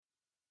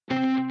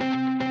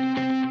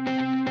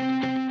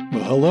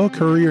hello,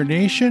 Courier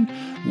Nation.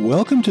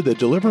 Welcome to the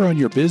Deliver on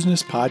Your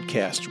Business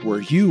podcast,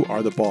 where you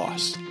are the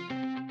boss.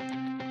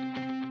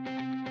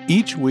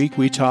 Each week,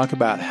 we talk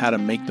about how to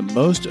make the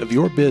most of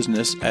your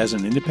business as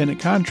an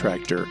independent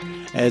contractor,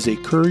 as a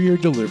courier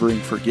delivering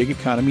for gig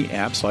economy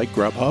apps like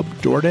Grubhub,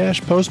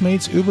 DoorDash,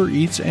 Postmates, Uber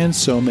Eats, and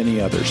so many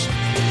others.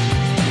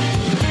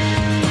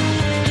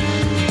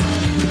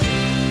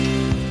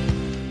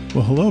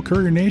 Well, hello,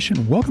 Courier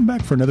Nation. Welcome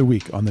back for another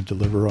week on the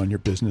Deliver on Your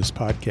Business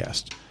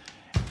podcast.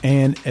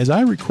 And as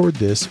I record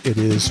this, it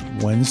is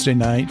Wednesday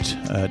night,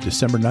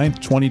 December 9th,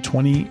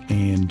 2020,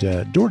 and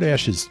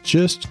DoorDash has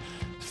just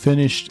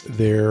finished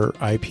their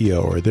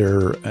IPO, or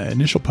their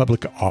initial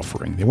public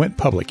offering. They went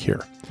public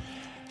here.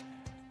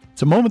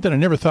 It's a moment that I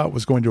never thought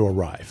was going to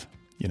arrive.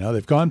 You know,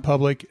 they've gone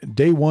public.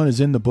 Day one is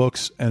in the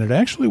books, and it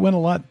actually went a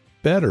lot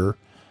better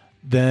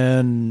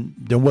than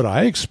what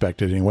I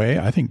expected anyway.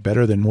 I think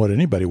better than what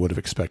anybody would have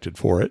expected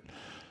for it,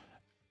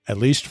 at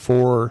least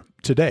for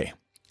today.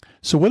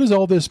 So what does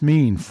all this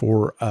mean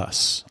for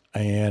us?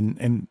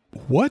 And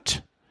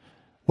what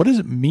does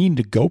it mean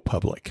to go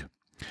public?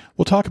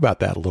 We'll talk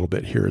about that a little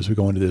bit here as we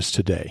go into this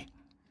today.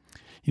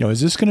 You know, is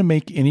this going to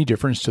make any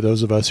difference to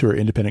those of us who are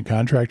independent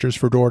contractors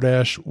for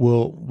DoorDash?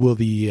 Will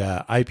the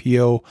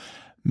IPO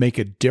make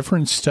a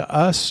difference to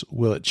us?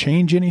 Will it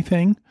change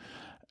anything?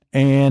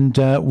 And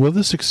will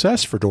the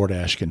success for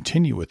DoorDash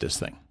continue with this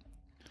thing?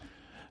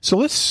 So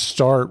let's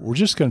start. We're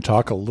just going to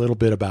talk a little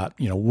bit about,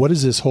 you know, what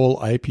does this whole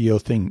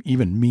IPO thing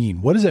even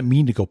mean? What does it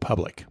mean to go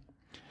public?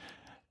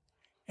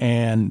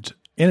 And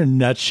in a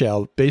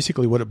nutshell,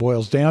 basically what it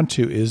boils down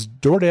to is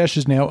DoorDash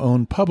is now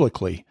owned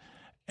publicly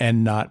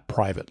and not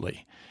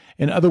privately.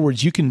 In other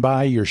words, you can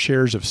buy your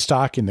shares of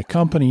stock in the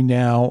company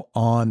now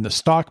on the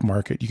stock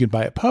market. You can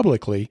buy it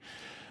publicly,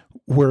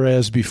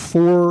 whereas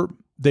before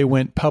they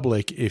went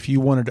public, if you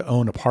wanted to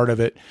own a part of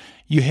it,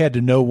 you had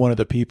to know one of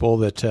the people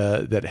that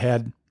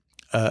had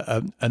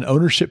an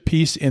ownership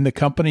piece in the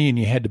company, and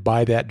you had to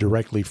buy that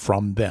directly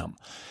from them.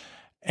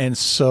 And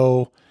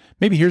so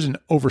maybe here's an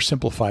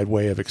oversimplified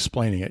way of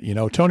explaining it. You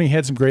know, Tony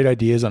had some great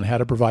ideas on how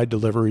to provide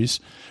deliveries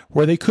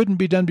where they couldn't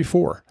be done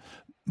before,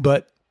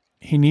 but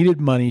he needed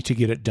money to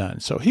get it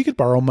done. So he could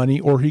borrow money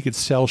or he could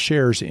sell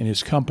shares in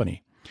his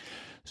company.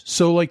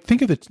 So like,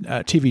 think of the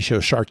TV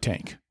show Shark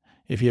Tank.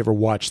 If you ever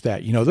watched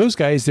that, you know, those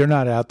guys, they're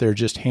not out there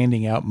just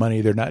handing out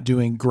money. They're not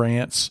doing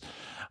grants.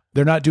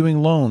 They're not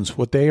doing loans.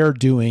 What they are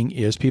doing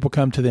is people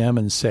come to them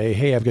and say,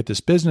 hey, I've got this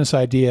business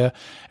idea.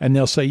 And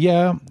they'll say,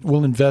 yeah,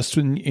 we'll invest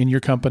in your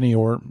company,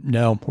 or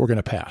no, we're going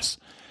to pass.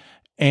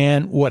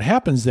 And what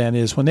happens then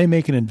is when they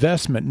make an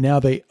investment,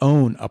 now they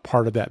own a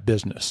part of that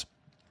business.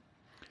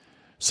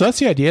 So that's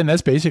the idea. And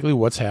that's basically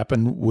what's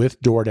happened with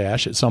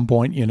DoorDash at some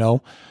point. You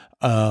know,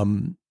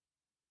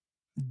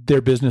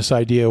 their business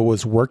idea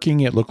was working.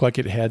 It looked like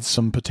it had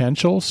some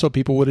potential, so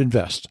people would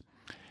invest.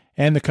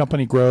 And the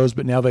company grows,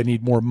 but now they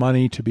need more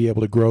money to be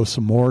able to grow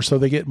some more. So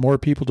they get more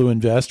people to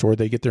invest, or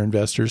they get their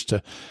investors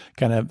to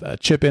kind of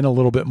chip in a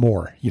little bit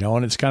more, you know,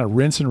 and it's kind of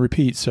rinse and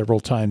repeat several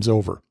times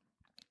over.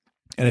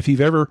 And if you've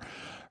ever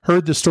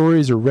heard the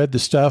stories or read the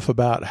stuff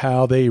about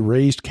how they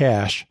raised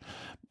cash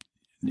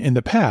in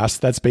the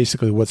past, that's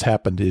basically what's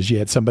happened. Is you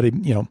had somebody,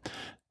 you know,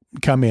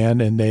 come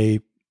in and they,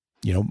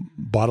 you know,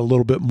 bought a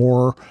little bit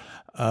more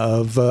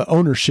of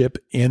ownership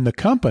in the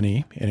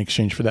company in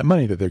exchange for that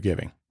money that they're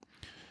giving.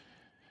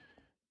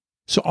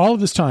 So all of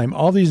this time,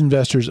 all these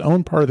investors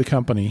own part of the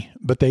company,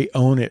 but they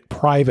own it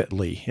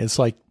privately. It's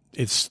like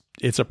it's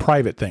a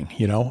private thing,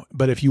 you know.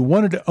 But if you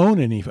wanted to own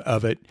any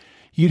of it,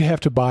 you'd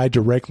have to buy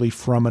directly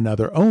from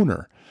another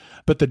owner.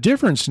 But the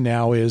difference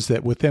now is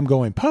that with them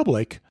going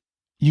public,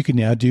 you can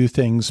now do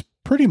things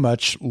pretty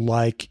much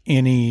like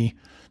any,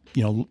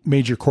 you know,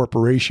 major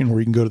corporation, where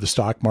you can go to the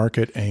stock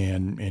market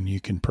and you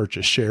can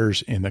purchase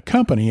shares in the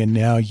company, and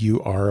now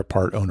you are a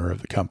part owner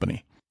of the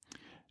company.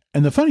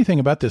 And the funny thing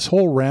about this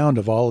whole round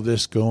of all of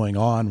this going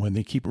on, when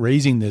they keep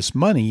raising this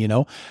money, you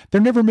know,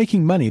 they're never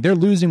making money. They're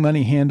losing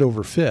money hand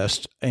over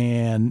fist,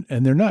 and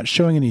they're not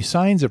showing any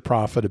signs of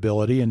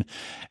profitability.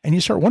 And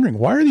you start wondering,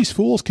 why are these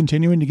fools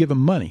continuing to give them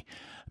money?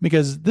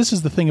 Because this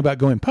is the thing about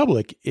going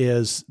public,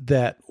 is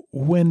that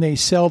when they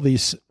sell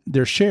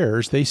their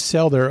shares, they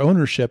sell their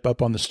ownership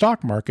up on the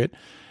stock market.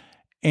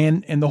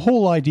 And the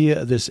whole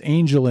idea of this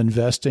angel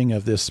investing,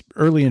 of this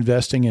early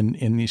investing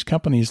in these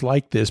companies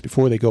like this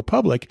before they go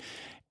public,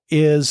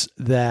 is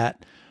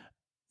that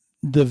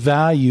the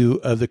value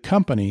of the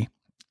company,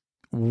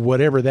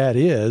 whatever that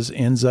is,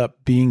 ends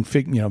up being,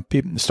 you know,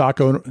 stock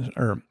owner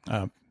or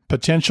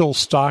potential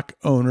stock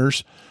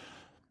owners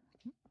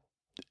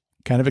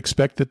kind of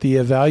expect that the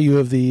value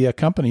of the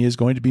company is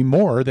going to be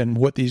more than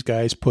what these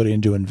guys put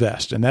in to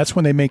invest. And that's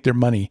when they make their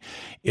money,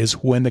 is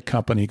when the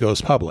company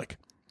goes public.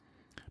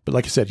 But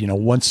like I said, you know,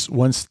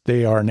 once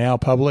they are now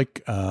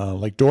public,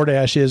 like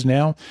DoorDash is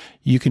now,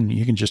 you can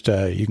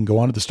go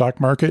onto the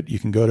stock market. You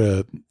can go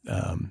to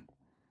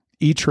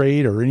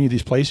E-Trade or any of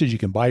these places. You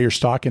can buy your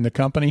stock in the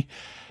company.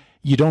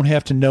 You don't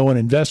have to know an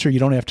investor. You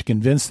don't have to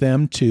convince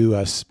them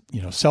to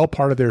sell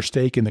part of their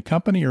stake in the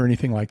company or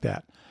anything like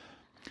that.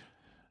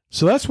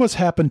 So that's what's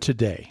happened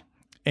today.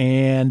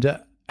 And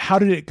how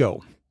did it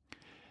go?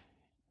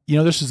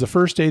 This is the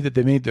first day that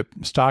they made the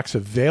stocks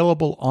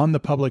available on the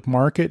public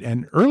market,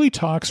 and early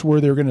talks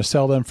were they're going to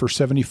sell them for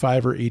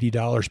 $75 or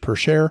 $80 per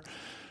share.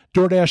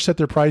 DoorDash set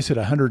their price at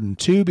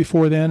 $102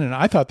 before then, and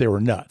I thought they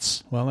were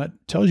nuts. Well, that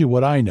tells you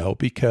what I know,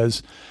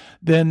 because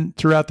then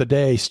throughout the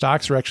day,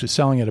 stocks are actually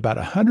selling at about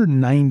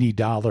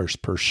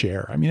 $190 per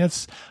share. I mean,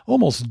 that's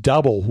almost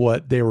double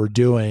what they were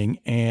doing,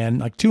 and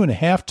like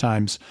 2.5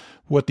 times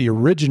what the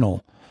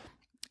original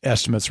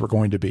estimates were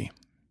going to be.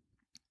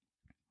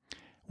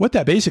 What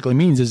that basically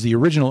means is the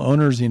original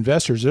owners, the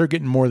investors, they're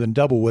getting more than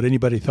double what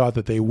anybody thought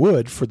that they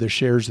would for the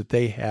shares that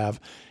they have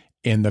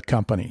in the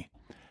company.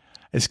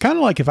 It's kind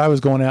of like if I was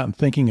going out and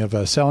thinking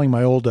of selling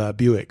my old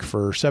Buick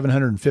for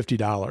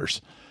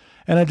 $750,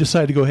 and I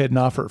decided to go ahead and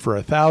offer it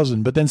for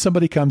 $1,000, but then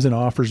somebody comes and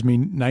offers me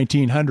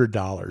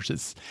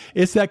 $1,900.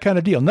 It's that kind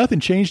of deal. Nothing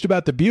changed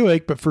about the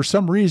Buick, but for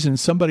some reason,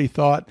 somebody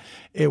thought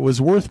it was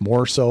worth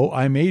more, so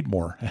I made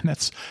more. And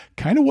that's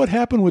kind of what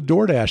happened with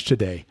DoorDash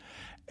today.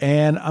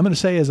 And I'm going to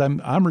say, as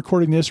I'm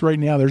recording this right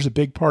now, there's a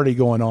big party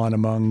going on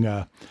among,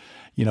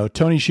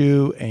 Tony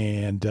Xu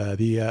and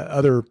the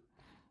other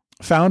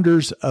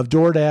founders of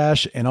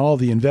DoorDash and all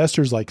the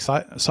investors like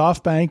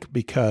SoftBank,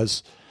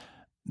 because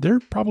they're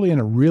probably in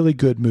a really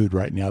good mood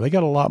right now. They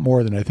got a lot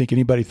more than I think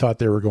anybody thought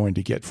they were going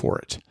to get for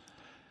it.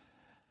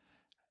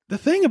 The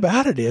thing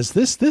about it is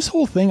this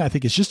whole thing, I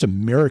think, is just a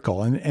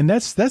miracle. And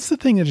that's the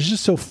thing that is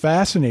just so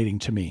fascinating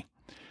to me.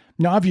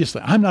 Now,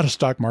 obviously, I'm not a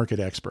stock market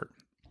expert,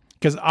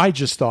 because I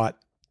just thought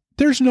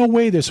there's no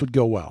way this would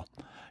go well.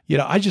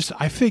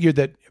 I figured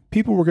that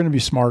people were going to be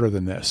smarter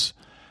than this.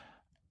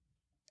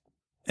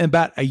 And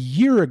about a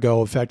year ago,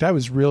 in fact, I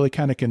was really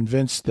kind of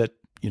convinced that,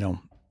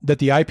 that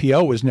the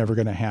IPO was never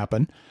going to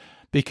happen,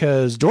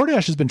 because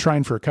DoorDash has been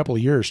trying for a couple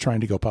of years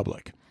trying to go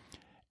public.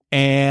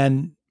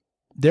 And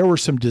there were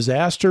some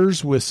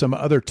disasters with some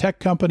other tech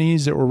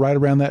companies that were right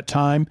around that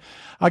time.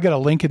 I got a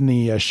link in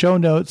the show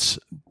notes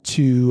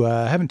to,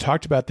 I haven't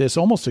talked about this,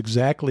 almost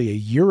exactly a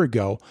year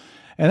ago.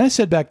 And I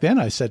said back then,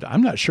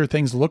 I'm not sure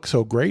things look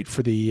so great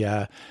for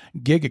the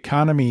gig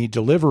economy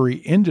delivery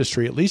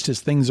industry, at least as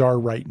things are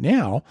right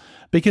now,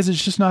 because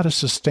it's just not a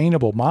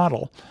sustainable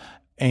model.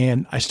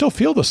 And I still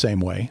feel the same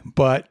way.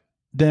 But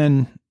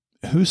then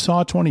who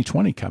saw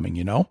 2020 coming,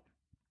 And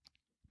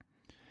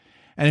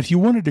if you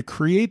wanted to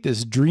create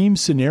this dream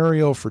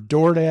scenario for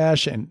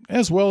DoorDash, and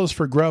as well as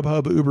for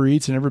Grubhub, Uber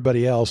Eats, and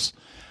everybody else,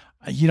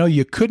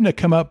 you couldn't have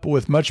come up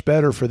with much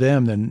better for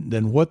them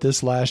than what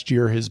this last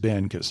year has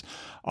been. Because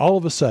all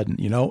of a sudden,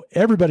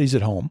 everybody's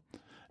at home.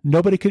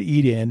 Nobody could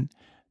eat in.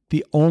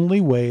 The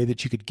only way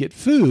that you could get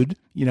food,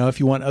 if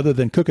you want, other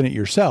than cooking it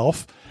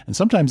yourself, and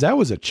sometimes that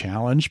was a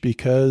challenge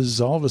because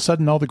all of a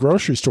sudden all the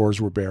grocery stores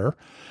were bare.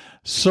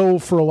 So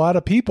for a lot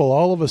of people,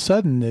 all of a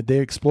sudden they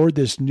explored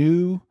this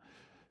new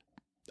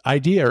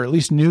idea, or at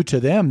least new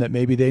to them, that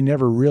maybe they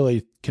never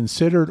really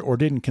considered or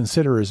didn't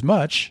consider as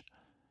much.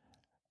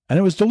 And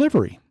it was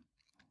delivery.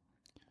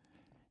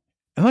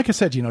 And like I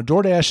said,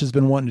 DoorDash has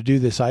been wanting to do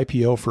this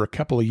IPO for a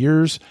couple of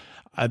years.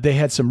 They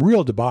had some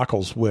real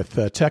debacles with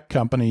tech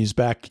companies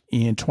back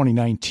in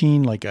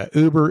 2019, like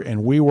Uber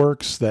and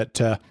WeWorks,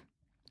 that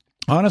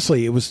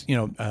honestly, it was,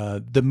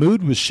 the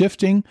mood was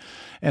shifting,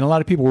 and a lot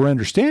of people were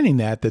understanding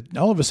that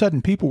all of a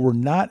sudden people were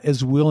not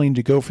as willing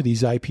to go for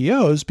these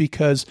IPOs,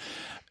 because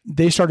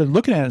they started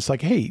looking at it. It's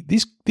like, hey,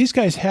 these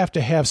guys have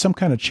to have some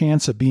kind of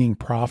chance of being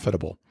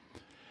profitable.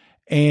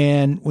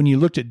 And when you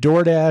looked at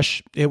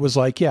DoorDash, it was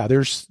like, yeah,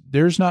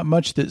 there's not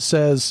much that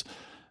says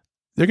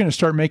they're going to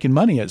start making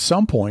money at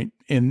some point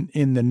in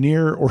the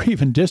near or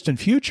even distant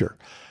future.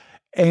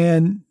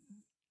 And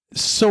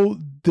so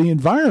the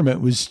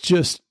environment was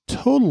just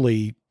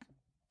totally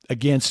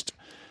against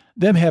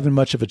them having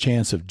much of a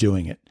chance of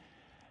doing it.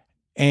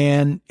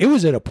 And it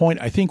was at a point,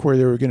 I think, where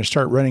they were going to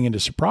start running into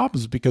some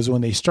problems, because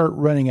when they start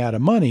running out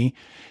of money,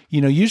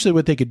 usually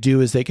what they could do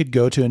is they could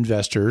go to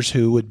investors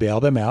who would bail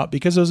them out,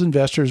 because those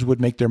investors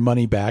would make their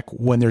money back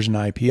when there's an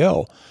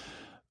IPO.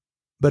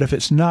 But if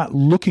it's not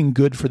looking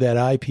good for that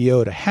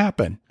IPO to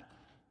happen,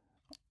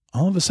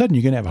 all of a sudden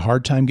you're going to have a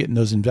hard time getting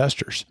those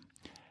investors.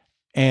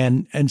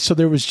 And so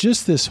there was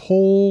just this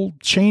whole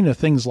chain of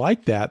things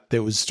like that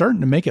was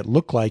starting to make it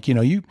look like,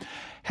 you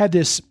had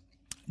this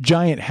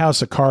giant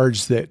house of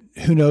cards that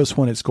who knows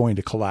when it's going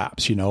to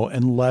collapse,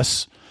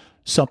 unless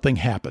something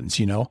happens,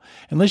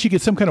 unless you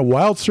get some kind of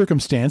wild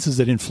circumstances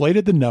that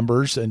inflated the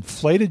numbers,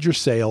 inflated your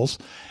sales,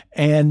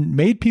 and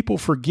made people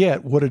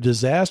forget what a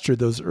disaster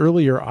those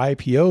earlier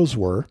IPOs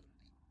were.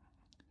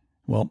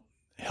 Well,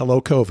 hello,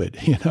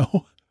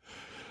 COVID,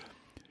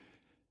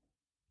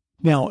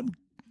 Now,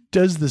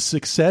 does the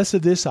success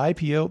of this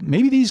IPO,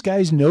 maybe these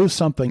guys know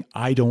something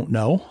I don't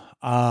know.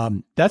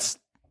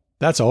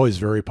 That's always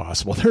very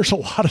possible. There's a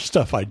lot of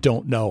stuff I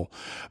don't know,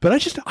 but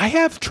I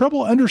have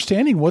trouble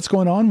understanding what's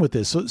going on with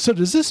this. So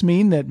does this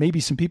mean that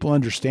maybe some people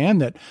understand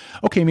that,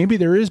 okay, maybe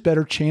there is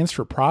better chance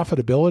for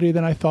profitability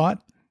than I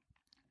thought?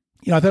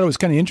 I thought it was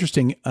kind of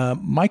interesting.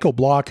 Michael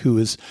Block, who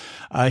is,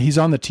 he's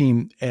on the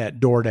team at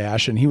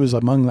DoorDash, and he was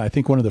among, I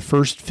think, one of the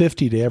first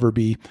 50 to ever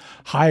be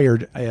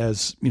hired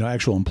as,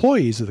 actual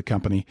employees of the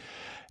company.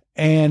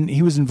 And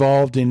he was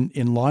involved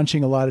in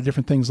launching a lot of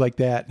different things like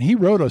that. And he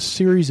wrote a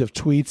series of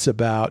tweets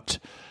about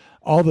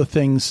all the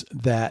things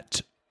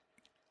that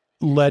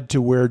led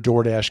to where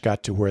DoorDash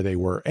got to where they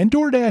were. And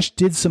DoorDash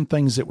did some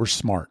things that were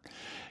smart.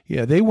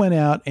 Yeah, they went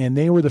out and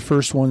they were the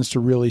first ones to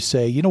really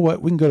say, you know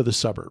what, we can go to the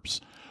suburbs.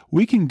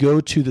 We can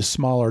go to the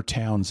smaller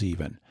towns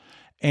even.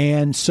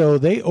 And so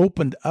they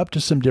opened up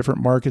to some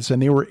different markets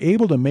and they were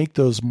able to make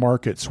those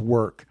markets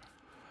work.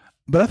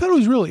 But I thought it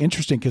was really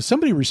interesting because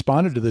somebody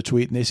responded to the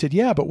tweet and they said,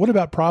 yeah, but what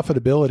about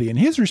profitability? And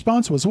his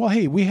response was, well,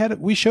 hey,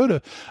 we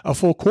showed a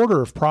full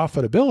quarter of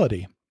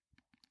profitability.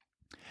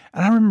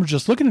 And I remember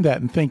just looking at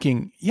that and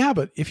thinking, yeah,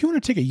 but if you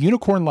want to take a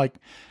unicorn like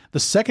the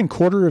second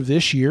quarter of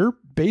this year,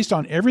 based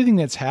on everything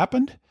that's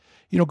happened,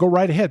 go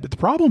right ahead. But the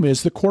problem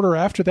is the quarter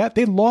after that,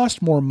 they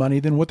lost more money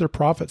than what their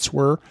profits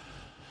were.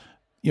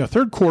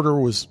 Third quarter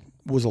was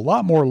a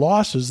lot more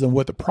losses than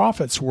what the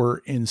profits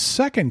were in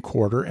second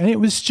quarter. And it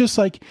was just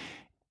like,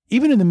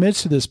 even in the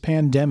midst of this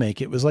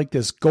pandemic, it was like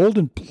this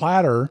golden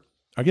platter,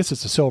 I guess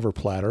it's a silver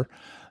platter,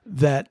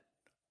 that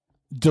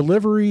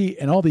delivery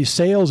and all these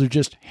sales are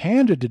just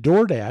handed to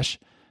DoorDash,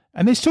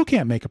 and they still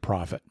can't make a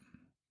profit.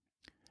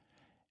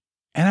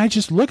 And I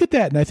just look at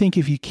that and I think,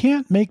 if you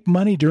can't make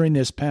money during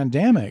this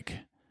pandemic,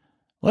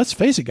 let's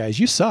face it, guys,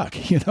 you suck,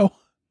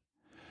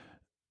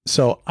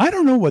 So I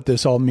don't know what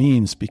this all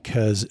means,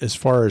 because as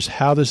far as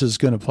how this is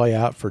going to play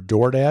out for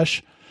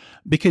DoorDash,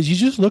 because you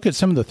just look at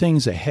some of the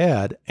things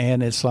ahead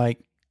and it's like,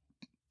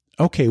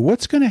 okay,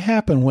 what's going to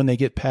happen when they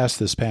get past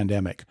this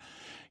pandemic?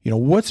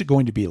 What's it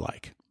going to be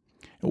like?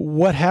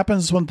 What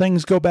happens when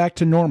things go back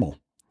to normal?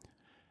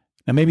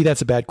 Now, maybe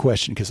that's a bad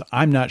question, because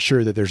I'm not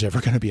sure that there's ever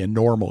going to be a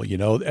normal,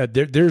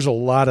 there's a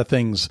lot of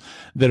things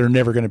that are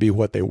never going to be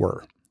what they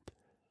were.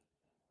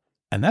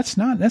 And that's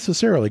not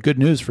necessarily good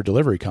news for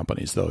delivery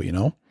companies, though,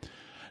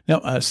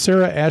 Now,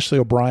 Sarah Ashley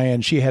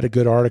O'Brien, she had a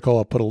good article.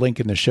 I'll put a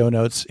link in the show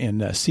notes in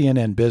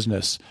CNN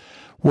Business,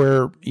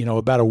 where,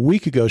 about a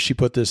week ago, she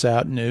put this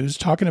out, and it was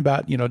talking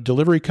about,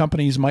 delivery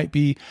companies might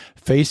be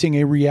facing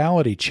a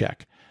reality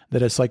check,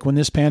 that it's like when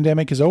this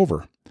pandemic is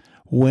over,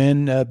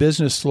 when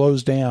business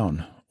slows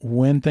down,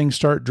 when things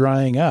start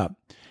drying up,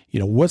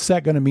 what's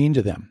that going to mean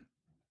to them?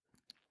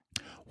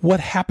 What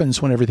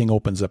happens when everything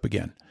opens up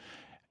again?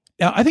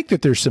 Now, I think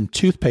that there's some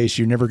toothpaste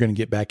you're never going to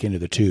get back into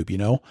the tube,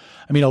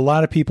 I mean, a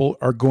lot of people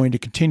are going to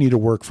continue to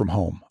work from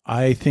home.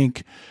 I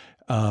think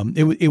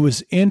it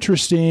was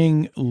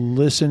interesting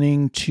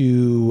listening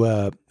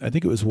to, I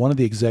think it was one of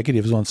the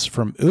executives once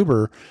from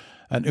Uber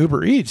and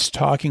Uber Eats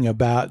talking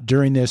about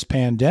during this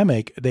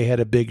pandemic, they had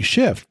a big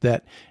shift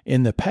that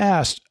in the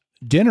past,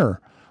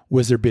 dinner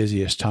was their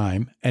busiest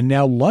time, and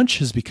now lunch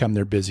has become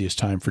their busiest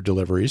time for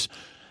deliveries.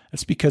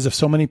 That's because of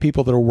so many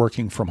people that are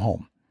working from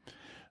home.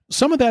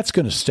 Some of that's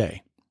going to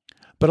stay,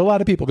 but a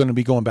lot of people are going to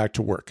be going back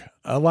to work.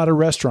 A lot of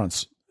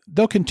restaurants,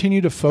 they'll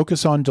continue to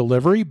focus on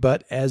delivery,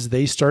 but as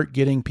they start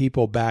getting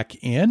people back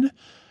in,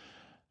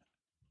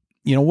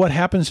 what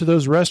happens to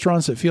those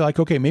restaurants that feel like,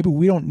 okay, maybe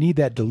we don't need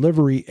that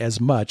delivery as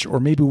much, or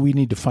maybe we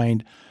need to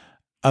find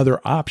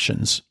other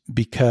options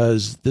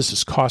because this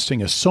is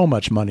costing us so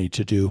much money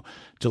to do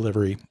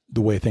delivery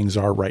the way things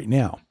are right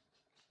now.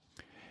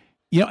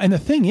 And the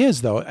thing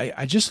is, though,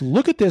 I just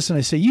look at this and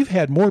I say, you've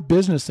had more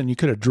business than you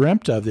could have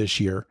dreamt of this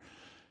year,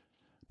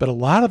 but a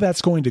lot of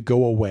that's going to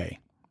go away.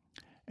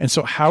 And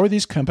so how are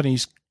these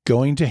companies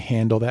going to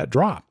handle that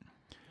drop?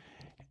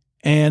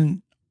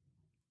 And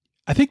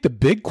I think the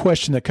big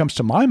question that comes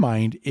to my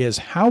mind is,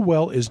 how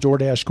well is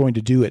DoorDash going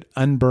to do at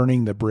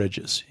unburning the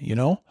bridges,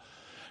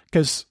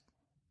 Because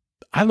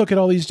I look at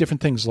all these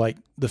different things, like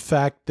the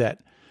fact that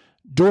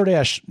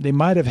DoorDash, they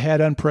might have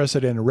had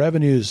unprecedented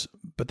revenues,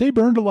 but they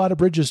burned a lot of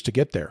bridges to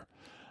get there.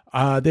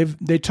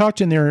 They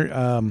talked in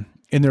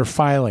their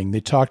filing, they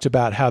talked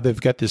about how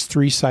they've got this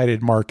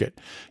three-sided market: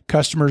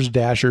 customers,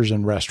 dashers,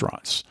 and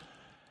restaurants.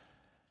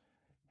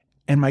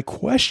 And my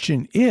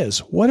question is,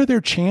 what are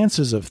their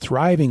chances of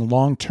thriving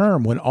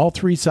long-term when all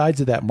three sides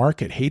of that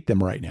market hate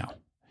them right now?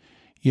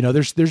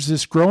 There's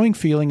this growing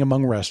feeling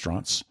among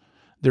restaurants.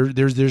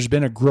 There's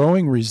been a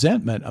growing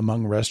resentment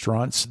among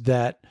restaurants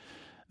that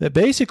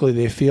basically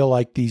they feel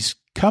like these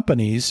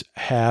companies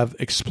have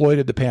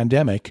exploited the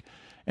pandemic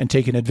and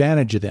taken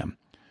advantage of them,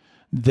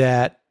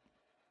 that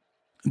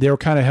they were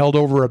kind of held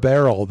over a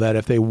barrel, that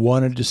if they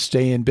wanted to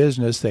stay in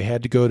business, they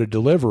had to go to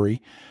delivery.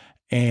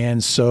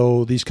 And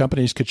so these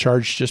companies could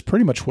charge just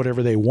pretty much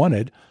whatever they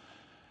wanted.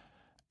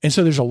 And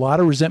so there's a lot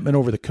of resentment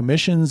over the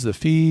commissions, the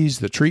fees,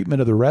 the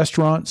treatment of the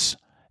restaurants.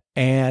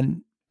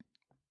 And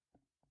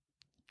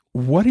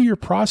what are your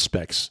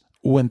prospects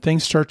when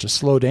things start to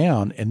slow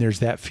down and there's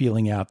that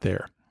feeling out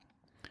there?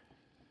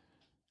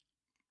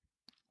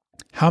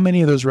 How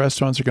many of those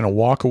restaurants are going to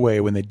walk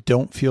away when they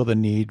don't feel the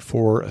need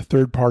for a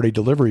third-party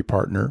delivery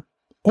partner,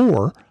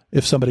 or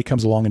if somebody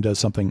comes along and does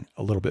something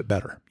a little bit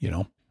better,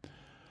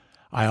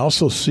 I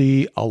also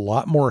see a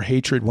lot more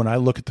hatred when I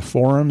look at the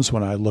forums,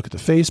 when I look at the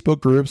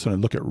Facebook groups, when I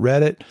look at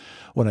Reddit,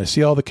 when I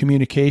see all the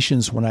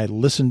communications, when I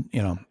listen,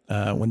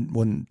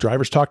 when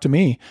drivers talk to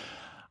me,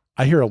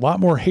 I hear a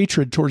lot more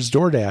hatred towards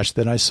DoorDash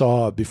than I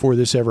saw before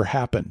this ever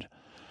happened.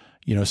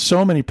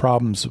 So many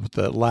problems with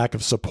the lack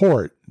of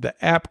support, the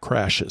app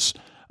crashes,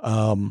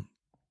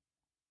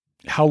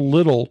 how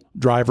little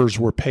drivers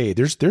were paid.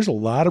 There's a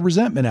lot of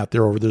resentment out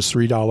there over those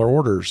 $3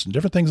 orders and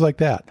different things like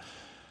that.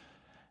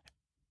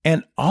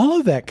 And all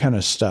of that kind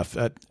of stuff,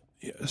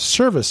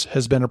 service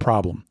has been a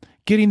problem.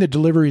 Getting the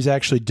deliveries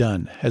actually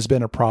done has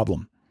been a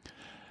problem.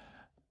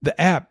 The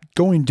app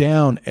going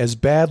down as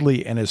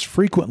badly and as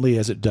frequently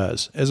as it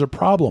does is a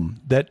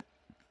problem. That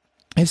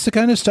it's the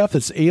kind of stuff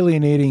that's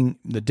alienating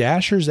the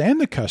Dashers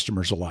and the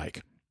customers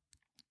alike.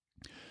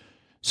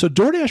 So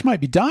DoorDash might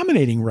be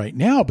dominating right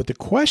now, but the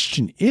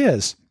question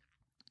is,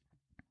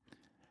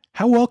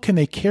 how well can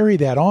they carry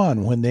that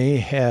on when they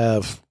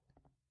have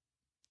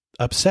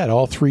upset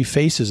all three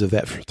faces of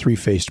that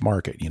three-faced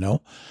market, And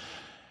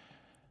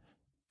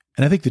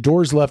I think the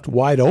door is left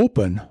wide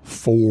open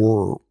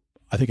for,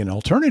 an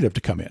alternative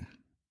to come in.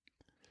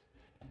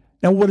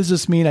 Now, what does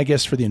this mean, I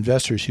guess, for the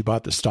investors who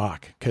bought the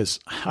stock? Because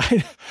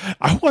I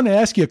want to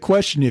ask you a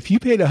question. If you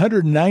paid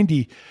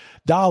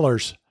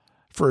 $190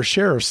 for a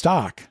share of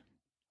stock,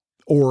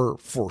 or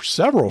for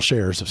several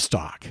shares of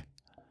stock,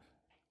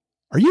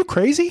 are you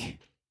crazy?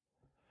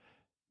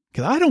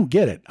 Because I don't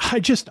get it. I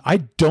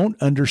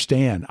don't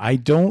understand. I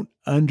don't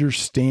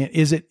understand.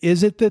 Is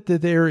it that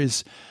there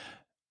is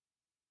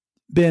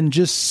been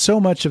just so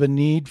much of a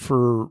need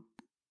for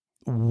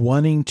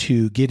wanting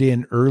to get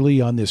in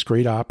early on this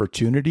great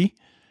opportunity?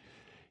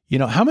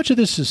 How much of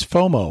this is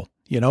FOMO?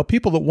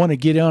 People that want to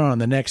get in on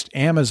the next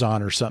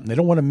Amazon or something. They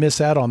don't want to miss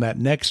out on that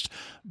next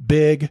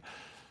big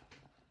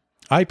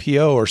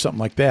IPO or something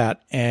like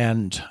that.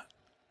 And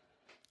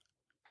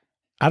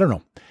I don't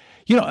know.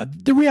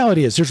 The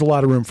reality is there's a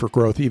lot of room for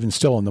growth even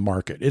still in the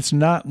market. It's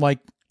not like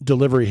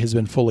delivery has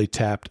been fully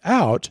tapped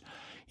out,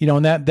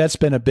 and that's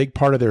been a big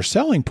part of their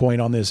selling point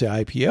on this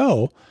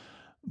IPO.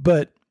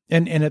 But,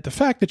 and at the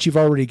fact that you've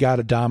already got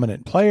a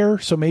dominant player.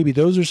 So maybe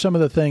those are some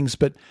of the things,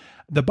 but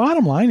the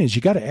bottom line is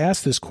you got to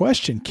ask this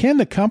question: can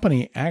the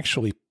company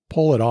actually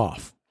pull it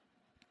off?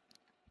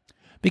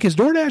 Because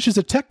DoorDash is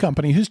a tech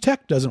company whose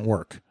tech doesn't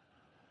work.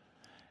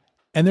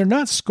 And they're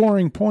not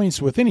scoring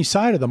points with any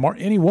side of the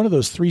any one of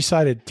those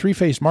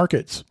three-faced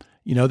markets,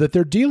 that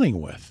they're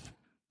dealing with.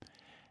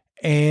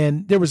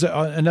 And there was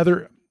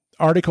another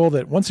article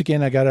that, once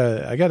again, I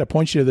gotta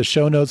point you to the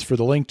show notes for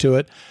the link to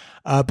it.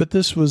 But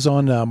this was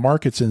on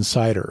Markets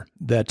Insider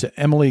that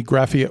Emily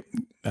Graffia,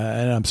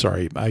 and I'm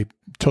sorry, I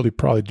totally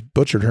probably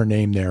butchered her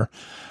name there.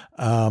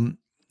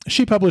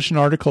 She published an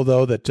article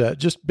though that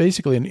just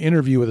basically an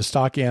interview with a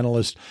stock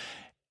analyst.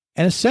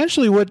 And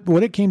essentially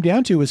what it came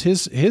down to was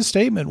his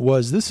statement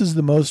was, this is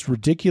the most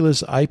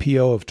ridiculous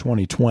IPO of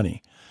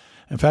 2020.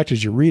 In fact,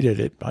 as you read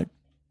it,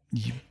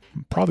 you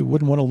probably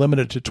wouldn't want to limit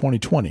it to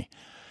 2020.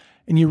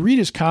 And you read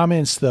his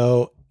comments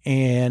though,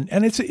 and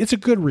it's a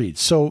good read.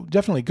 So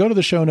definitely go to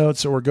the show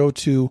notes or go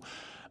to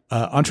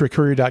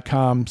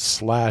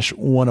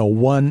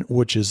entrecourier.com/101,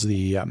 which is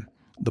the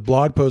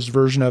blog post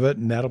version of it.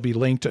 And that'll be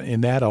linked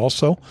in that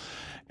also.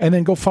 And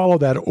then go follow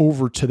that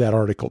over to that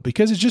article,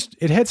 because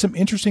it had some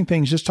interesting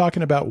things just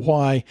talking about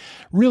why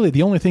really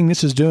the only thing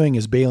this is doing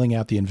is bailing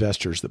out the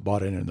investors that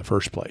bought in the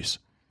first place.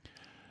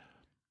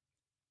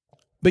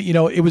 But,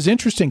 it was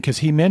interesting because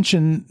he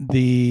mentioned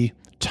the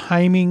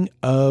timing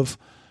of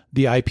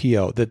the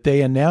IPO, that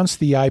they announced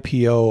the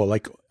IPO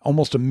like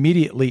almost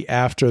immediately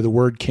after the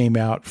word came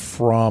out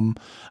from,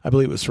 I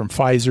believe it was from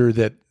Pfizer,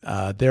 that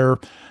they're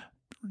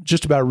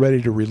just about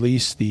ready to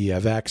release the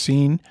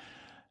vaccine.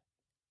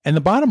 And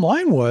the bottom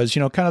line was,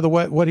 kind of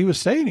what he was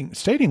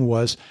stating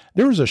was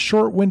there was a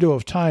short window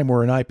of time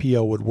where an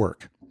IPO would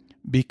work,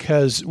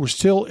 because we're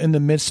still in the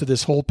midst of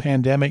this whole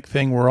pandemic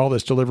thing where all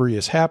this delivery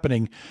is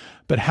happening.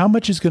 But how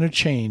much is going to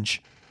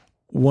change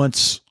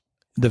once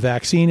the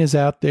vaccine is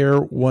out there,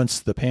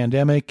 once the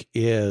pandemic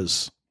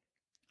is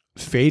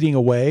fading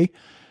away,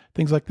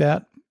 things like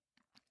that.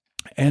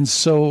 And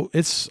so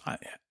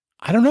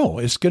I don't know.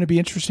 It's going to be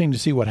interesting to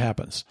see what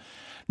happens.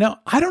 Now,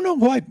 I don't know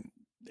why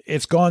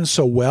it's gone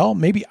so well.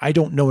 Maybe I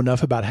don't know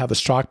enough about how the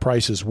stock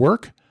prices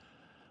work,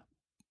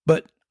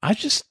 but I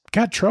just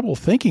got trouble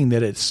thinking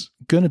that it's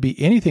going to be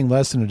anything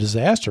less than a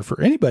disaster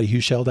for anybody who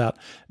shelled out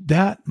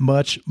that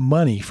much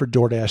money for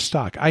DoorDash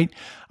stock.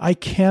 I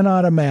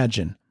cannot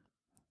imagine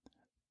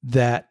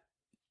that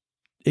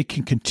it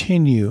can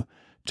continue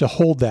to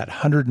hold that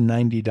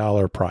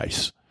 $190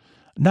 price.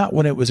 Not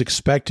when it was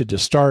expected to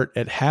start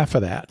at half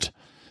of that,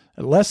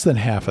 at less than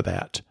half of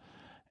that.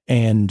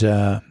 And,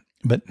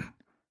 but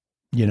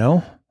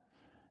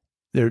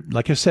there,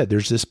 like I said,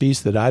 there's this piece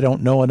that I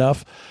don't know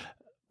enough.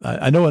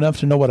 I know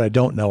enough to know what I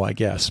don't know, I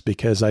guess,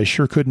 because I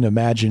sure couldn't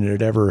imagine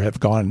it ever have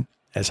gone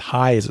as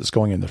high as it's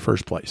going in the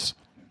first place.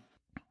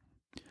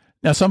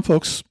 Now, some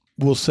folks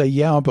will say,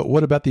 yeah, but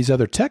what about these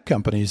other tech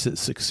companies that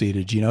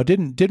succeeded? You know,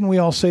 didn't we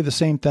all say the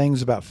same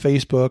things about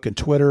Facebook and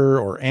Twitter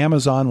or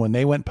Amazon when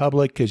they went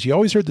public? Because you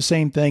always heard the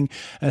same thing.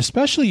 And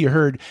especially you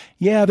heard,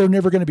 yeah, they're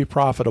never going to be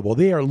profitable.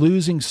 They are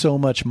losing so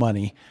much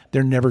money.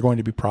 They're never going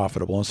to be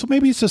profitable. And so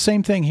maybe it's the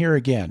same thing here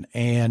again.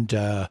 And,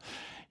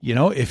 you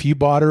know, if you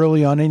bought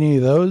early on any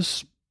of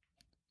those,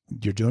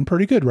 you're doing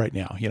pretty good right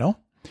now, you know?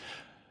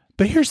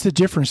 But here's the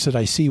difference that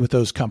I see with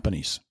those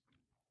companies.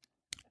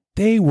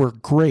 They were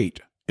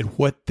great at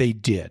what they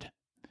did.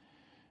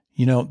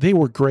 You know, they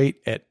were great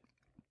at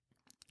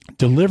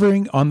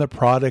delivering on the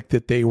product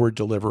that they were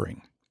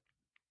delivering.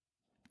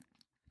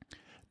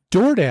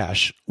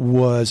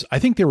 DoorDash I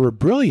think they were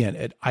brilliant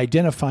at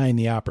identifying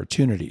the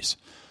opportunities.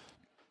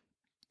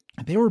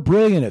 They were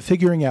brilliant at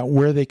figuring out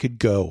where they could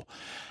go.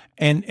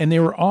 And they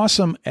were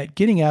awesome at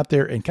getting out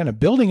there and kind of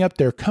building up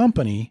their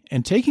company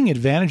and taking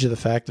advantage of the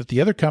fact that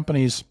the other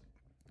companies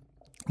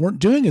weren't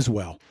doing as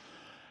well.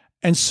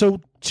 And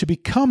so to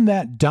become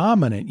that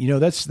dominant, you know,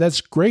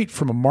 that's great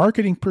from a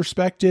marketing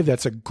perspective.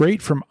 That's a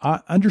great from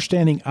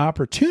understanding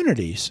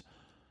opportunities.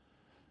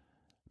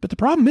 But the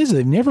problem is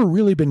they've never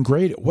really been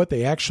great at what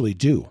they actually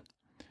do.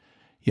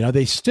 You know,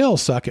 they still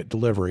suck at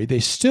delivery. They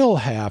still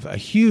have a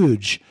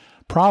huge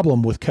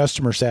problem with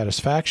customer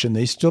satisfaction.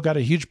 They still got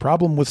a huge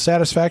problem with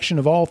satisfaction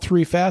of all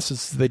three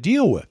facets they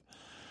deal with.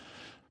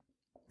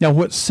 Now,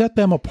 what set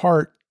them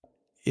apart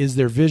is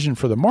their vision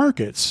for the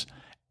markets.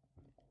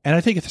 And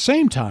I think at the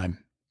same time,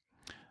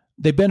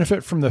 they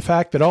benefit from the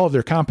fact that all of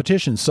their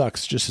competition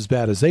sucks just as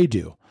bad as they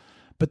do.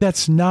 But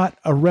that's not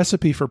a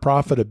recipe for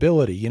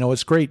profitability. You know,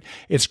 it's great.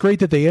 It's great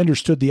that they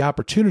understood the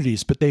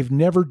opportunities, but they've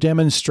never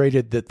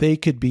demonstrated that they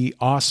could be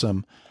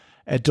awesome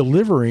at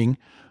delivering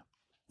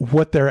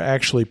what they're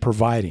actually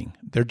providing.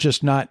 They're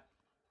just not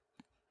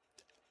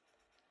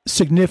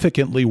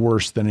significantly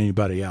worse than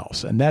anybody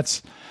else. And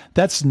that's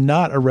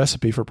not a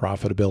recipe for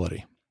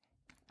profitability.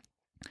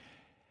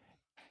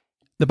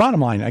 The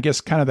bottom line, I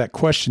guess, kind of that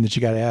question that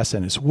you got to ask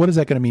then is, what is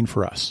that going to mean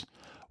for us?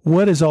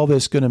 What is all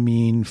this going to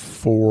mean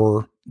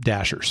for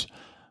Dashers,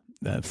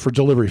 for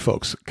delivery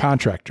folks,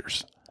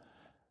 contractors?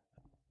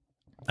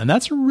 And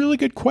that's a really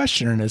good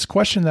question. And it's a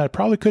question that I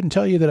probably couldn't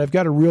tell you that I've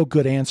got a real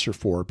good answer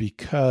for,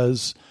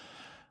 because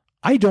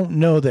I don't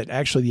know that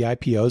actually the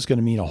IPO is going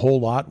to mean a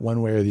whole lot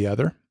one way or the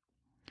other.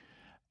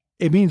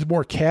 It means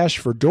more cash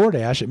for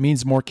DoorDash. It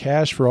means more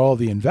cash for all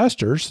the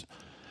investors.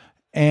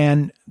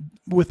 And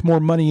with more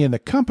money in the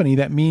company,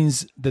 that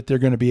means that they're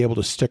going to be able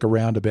to stick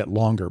around a bit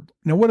longer.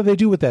 Now, what do they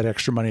do with that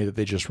extra money that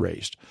they just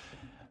raised?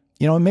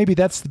 You know, and maybe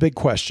that's the big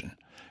question.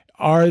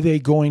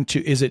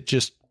 Is it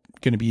just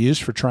going to be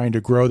used for trying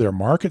to grow their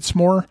markets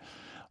more?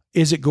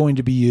 Is it going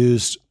to be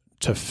used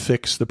to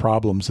fix the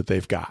problems that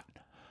they've got?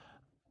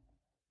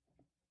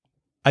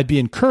 I'd be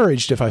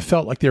encouraged if I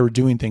felt like they were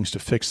doing things to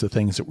fix the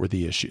things that were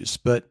the issues,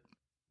 but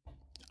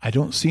I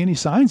don't see any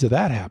signs of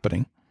that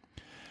happening.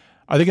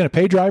 Are they going to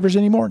pay drivers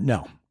anymore?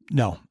 No.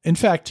 In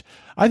fact,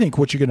 I think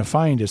what you're going to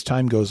find as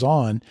time goes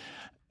on,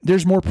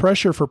 there's more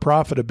pressure for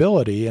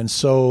profitability. And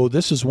so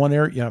this is one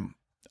area, you know,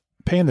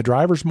 paying the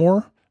drivers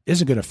more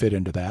isn't going to fit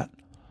into that.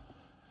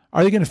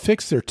 Are they going to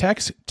fix their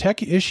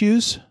tech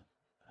issues?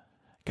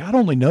 God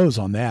only knows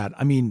on that.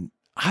 I mean,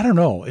 I don't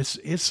know.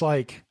 It's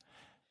like,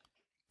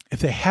 if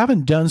they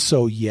haven't done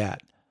so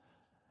yet,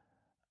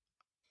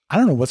 I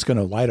don't know what's going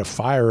to light a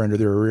fire under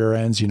their rear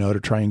ends, you know, to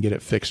try and get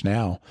it fixed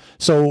now.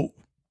 So,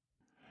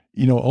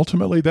 you know,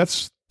 ultimately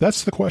that's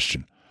the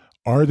question.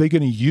 Are they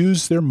going to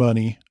use their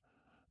money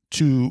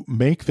to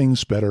make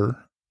things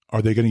better?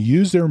 Are they going to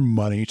use their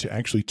money to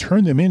actually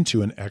turn them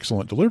into an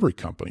excellent delivery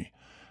company?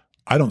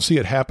 I don't see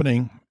it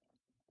happening,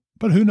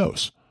 but who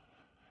knows?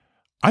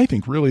 I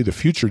think really the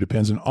future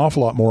depends an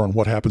awful lot more on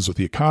what happens with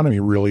the economy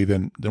really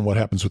than what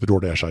happens with the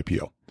DoorDash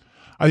IPO.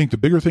 I think the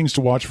bigger things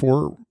to watch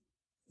for,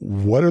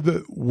 what are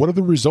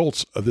the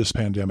results of this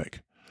pandemic?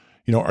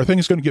 You know, are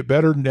things going to get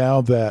better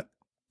now that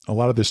a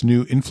lot of this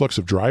new influx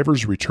of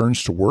drivers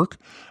returns to work?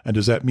 And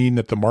does that mean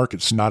that the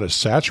market's not as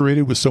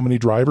saturated with so many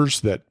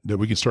drivers that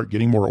we can start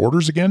getting more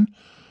orders again?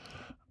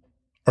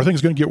 Are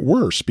things going to get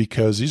worse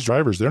because these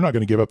drivers, they're not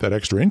going to give up that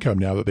extra income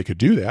now that they could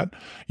do that?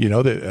 You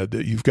know, that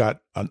you've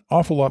got an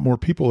awful lot more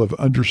people have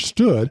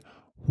understood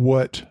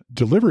what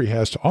delivery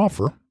has to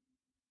offer.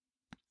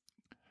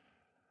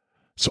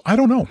 So I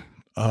don't know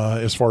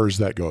as far as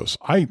that goes.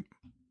 I'm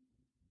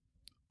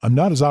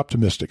not as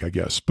optimistic, I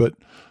guess, but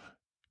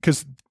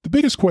because the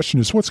biggest question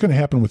is what's going to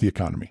happen with the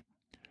economy.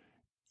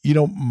 You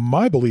know,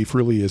 my belief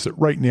really is that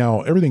right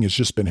now everything has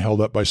just been held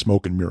up by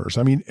smoke and mirrors.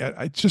 I mean,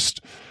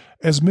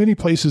 as many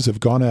places have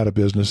gone out of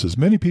business, as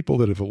many people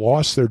that have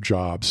lost their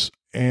jobs,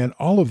 and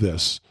all of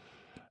this,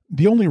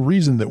 the only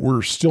reason that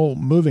we're still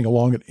moving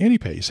along at any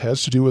pace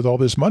has to do with all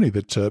this money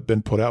that's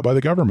been put out by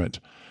the government.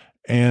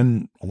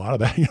 And a lot of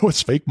that, you know,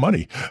 it's fake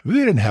money. They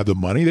didn't have the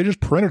money. They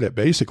just printed it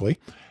basically.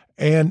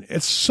 And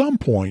at some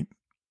point,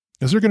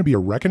 is there going to be a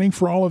reckoning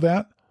for all of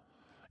that?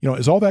 You know,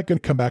 is all that going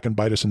to come back and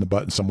bite us in the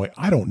butt in some way?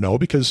 I don't know,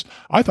 because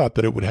I thought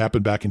that it would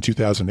happen back in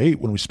 2008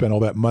 when we spent all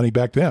that money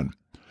back then.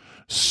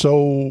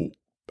 So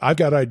I've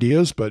got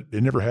ideas, but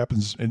it never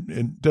happens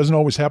and doesn't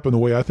always happen the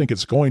way I think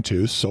it's going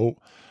to. So,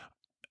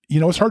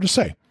 it's hard to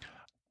say.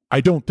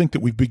 I don't think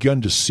that we've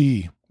begun to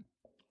see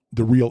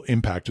the real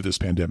impact of this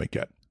pandemic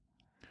yet.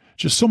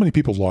 Just so many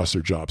people lost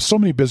their jobs. So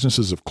many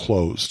businesses have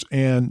closed.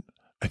 And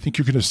I think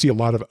you're going to see a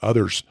lot of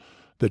others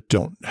that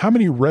don't. How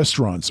many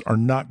restaurants are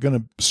not going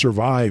to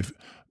survive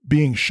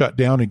being shut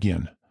down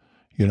again?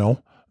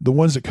 The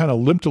ones that kind of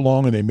limped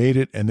along and they made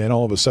it, and then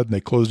all of a sudden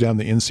they closed down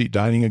the in-seat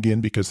dining again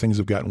because things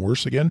have gotten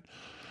worse again.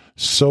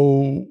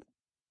 So,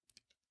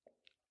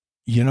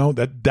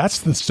 that's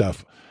the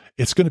stuff.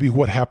 It's going to be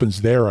what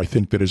happens there, I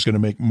think, that is going to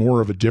make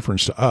more of a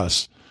difference to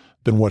us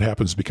than what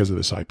happens because of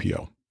this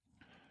IPO.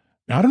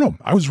 Now, I don't know.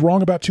 I was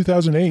wrong about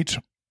 2008,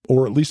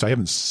 or at least I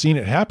haven't seen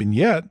it happen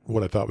yet,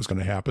 what I thought was going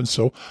to happen.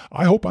 So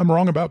I hope I'm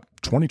wrong about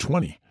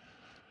 2020.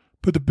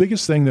 But the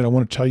biggest thing that I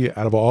want to tell you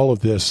out of all of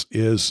this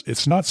is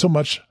it's not so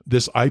much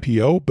this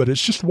IPO, but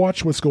it's just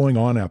watch what's going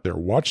on out there.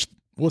 Watch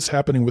what's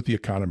happening with the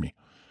economy.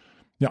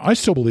 Now, I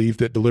still believe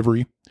that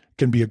delivery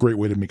can be a great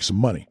way to make some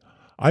money.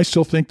 I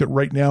still think that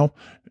right now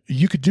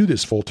you could do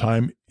this full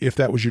time if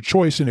that was your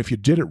choice and if you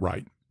did it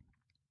right.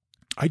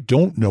 I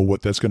don't know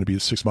what that's going to be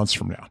 6 months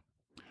from now.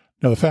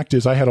 Now, the fact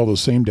is I had all those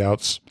same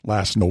doubts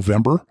last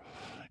November,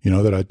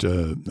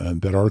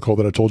 that article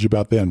that I told you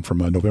about then from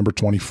November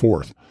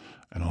 24th.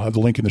 And I'll have the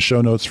link in the show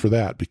notes for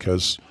that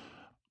because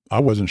I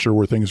wasn't sure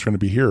where things were going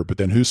to be here. But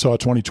then who saw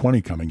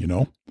 2020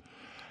 coming,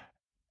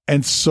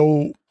 And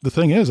so the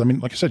thing is,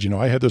 like I said,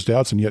 I had those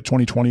doubts, and yet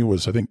 2020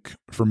 was, I think,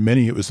 for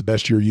many, it was the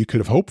best year you could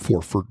have hoped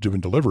for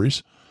doing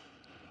deliveries.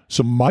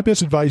 So my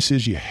best advice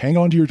is you hang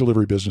on to your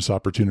delivery business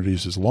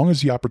opportunities as long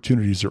as the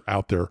opportunities are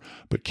out there,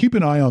 but keep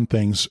an eye on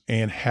things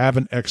and have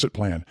an exit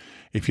plan.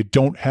 If you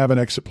don't have an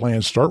exit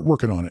plan, start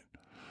working on it.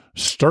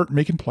 Start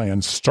making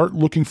plans, start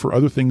looking for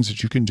other things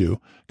that you can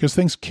do because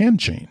things can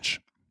change.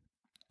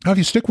 Now, if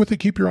you stick with it,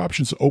 keep your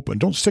options open.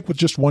 Don't stick with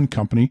just one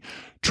company.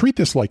 Treat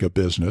this like a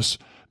business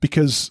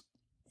because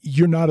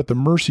you're not at the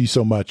mercy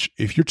so much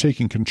if you're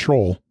taking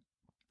control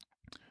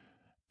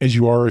as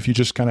you are if you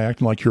just kind of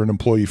acting like you're an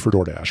employee for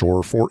DoorDash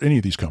or for any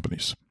of these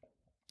companies.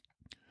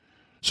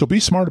 So be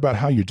smart about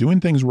how you're doing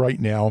things right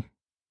now,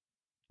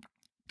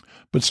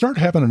 but start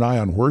having an eye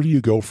on where do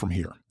you go from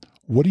here?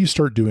 What do you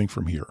start doing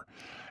from here?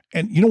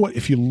 And you know what?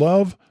 If you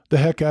love the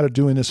heck out of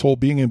doing this whole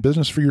being in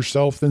business for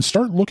yourself, then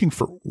start looking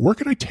for where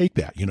can I take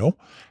that?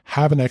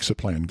 Have an exit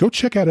plan. Go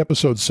check out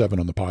episode 7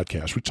 on the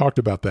podcast. We talked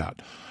about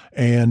that,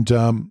 and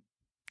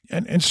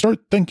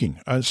start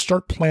thinking,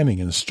 start planning,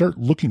 and start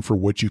looking for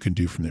what you can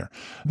do from there.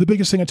 The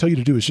biggest thing I tell you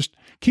to do is just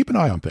keep an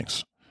eye on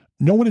things.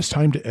 Know when it's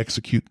time to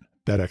execute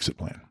that exit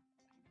plan.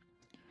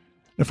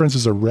 Now, friends,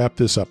 as I wrap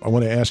this up, I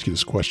want to ask you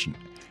this question: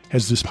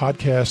 has this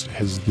podcast,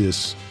 has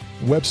this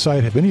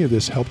website, have any of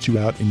this helped you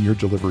out in your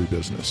delivery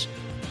business?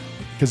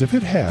 Because if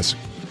it has,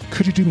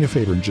 could you do me a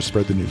favor and just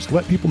spread the news?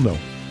 Let people know.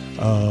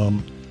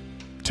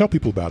 Tell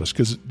people about us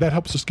because that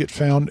helps us get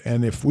found.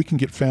 And if we can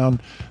get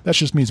found, that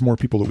just means more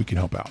people that we can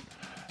help out.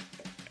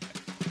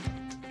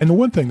 And the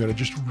one thing that I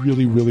just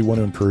really, really want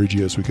to encourage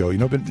you as we go,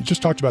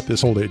 just talked about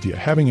this whole idea,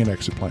 having an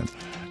exit plan.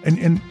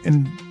 And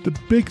the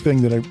big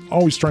thing that I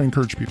always try to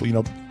encourage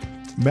people,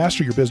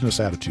 master your business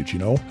attitude,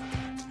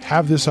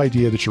 have this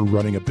idea that you're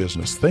running a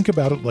business. Think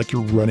about it like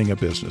you're running a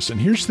business. And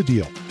here's the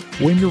deal.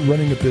 When you're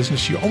running a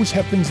business, you always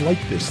have things like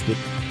this,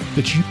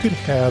 that you could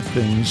have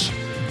things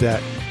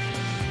that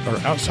are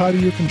outside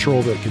of your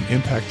control that can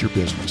impact your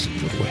business.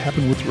 Look what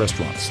happened with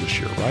restaurants this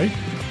year, right?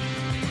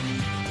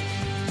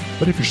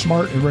 But if you're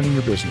smart in running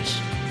your business,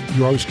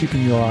 you're always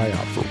keeping your eye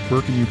out for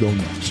where can you go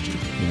next.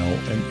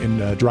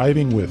 And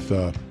driving with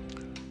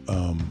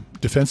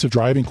defensive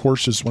driving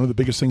courses, one of the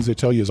biggest things they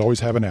tell you is always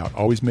have an out.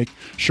 Always make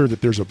sure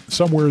that there's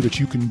somewhere that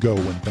you can go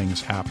when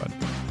things happen.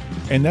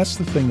 And that's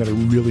the thing that I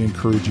really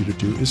encourage you to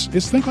do is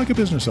think like a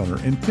business owner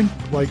and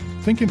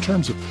think in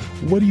terms of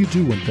what do you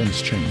do when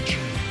things change.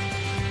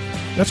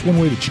 That's one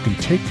way that you can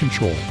take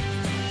control.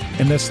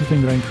 And that's the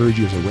thing that I encourage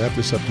you as I wrap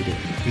this up today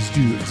is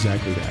do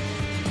exactly that.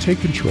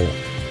 Take control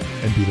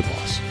and be the